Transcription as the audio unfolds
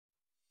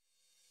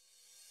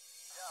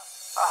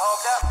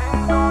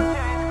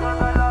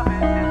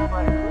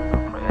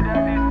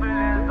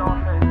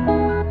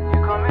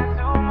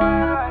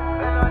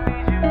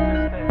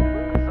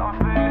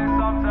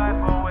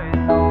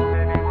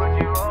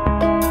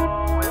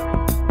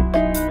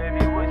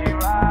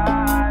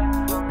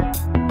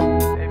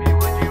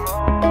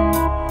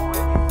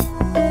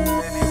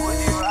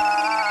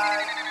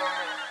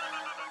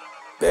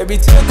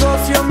Baby, take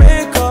off your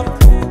makeup.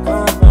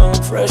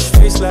 Fresh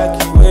face like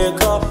you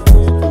wake up.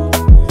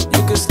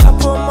 You can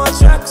slap on my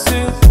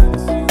tracksuit.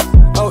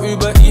 I'll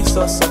Uber Eats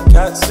or some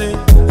catsuit.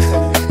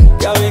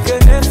 Yeah, we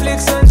can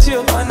Netflix and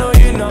chill. I know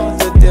you know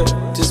the deal.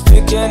 Just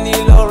pick any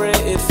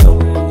low-rated film,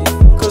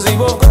 cause we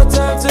both got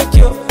time to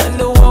kill, and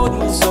the world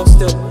moves so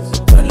still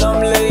when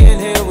I'm laying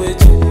here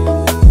with you.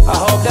 I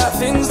hope that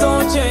things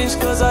don't change,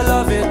 cause I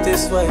love it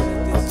this way.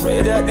 I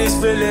pray that these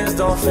feelings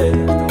don't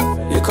fade.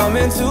 You come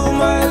into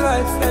my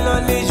life and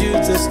I need you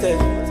to stay,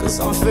 cause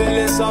I'm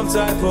feeling some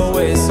type of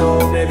way. So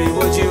baby,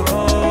 would you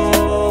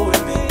roll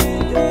with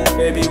me?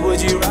 Baby,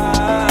 would you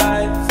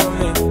ride for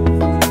me?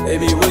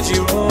 Baby, would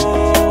you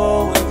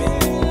roll with me?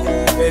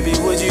 Baby,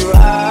 would you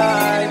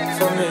ride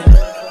for me?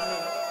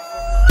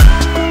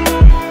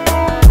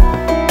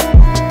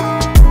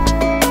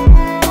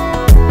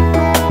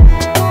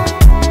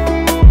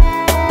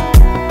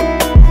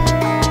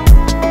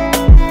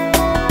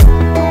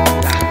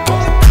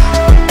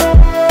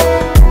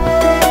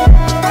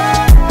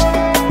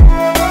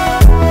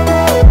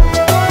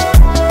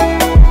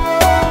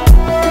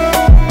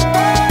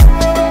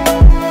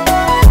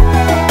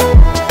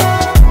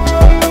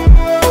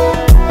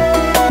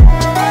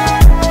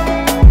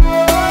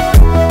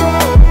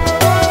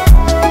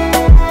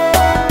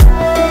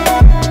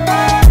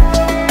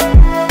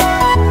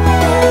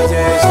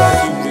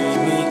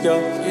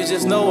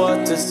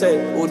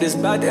 All this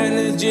bad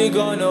energy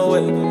gone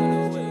away,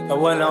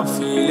 and when I'm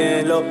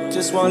feeling low,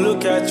 just one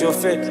look at your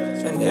face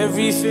and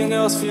everything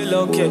else feel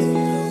okay.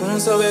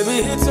 So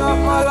baby, hit up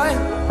my line.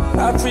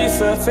 I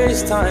prefer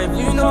FaceTime,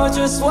 you know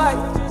just why.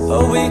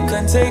 Oh, we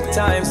can take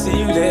time, see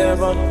you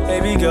later on.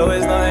 Baby girl,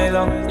 it's not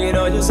long, you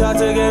know just have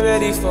to get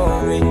ready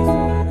for me.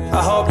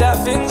 I hope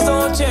that things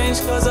don't change,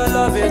 cause I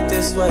love it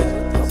this way.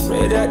 I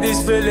pray that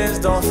these feelings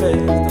don't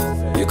fade.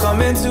 You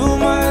come into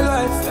my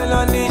life and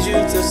I need you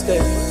to stay,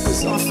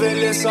 cause I'm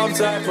feeling some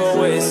type of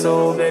way.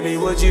 So baby,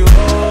 would you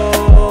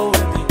roll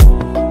with me?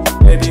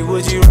 Baby,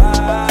 would you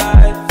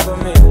ride for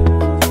me?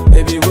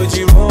 Baby, would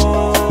you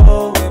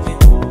roll with me?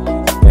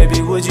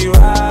 Baby, would you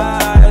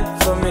ride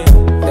for me?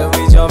 Then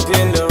we jump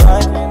in the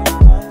ride,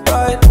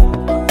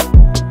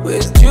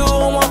 with you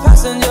on my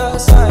passenger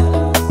side.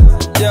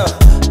 Yeah,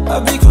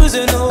 I'll be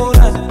cruising all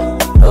night.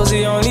 Those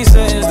the only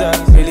settings that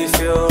really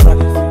feel right.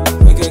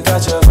 We can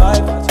catch a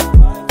vibe,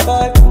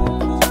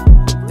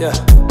 yeah.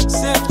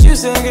 Sip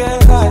juice and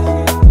get high,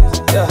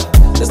 yeah.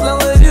 As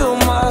long as you on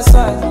my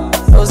side,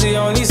 those the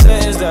only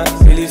settings that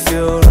really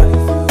feel right.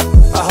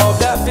 I hope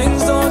that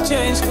things don't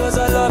change, cause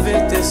I love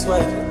it this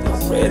way.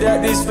 I pray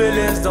that these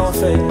feelings don't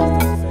fade.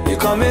 You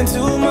come into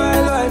my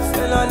life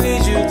and I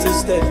need you to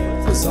stay,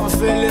 cause I'm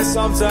feeling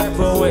some type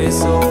of way.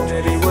 So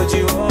baby, would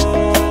you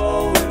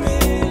roll with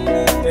me?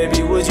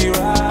 Baby, would you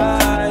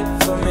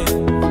ride for me?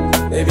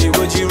 Baby,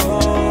 would you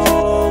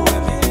roll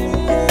with me?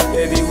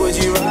 Baby, would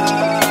you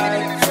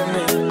ride for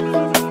me?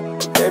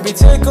 Baby,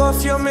 take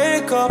off your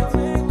makeup.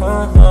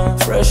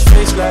 Fresh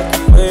face like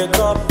you wake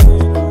up.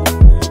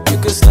 You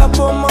can slap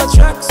on my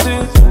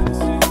tracksuit.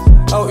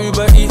 I'll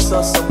Uber Eats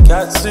or some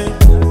catsuit.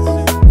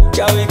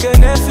 Yeah, we can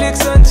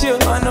Netflix and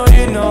chill. I know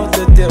you know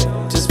the deal.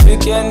 Just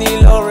pick any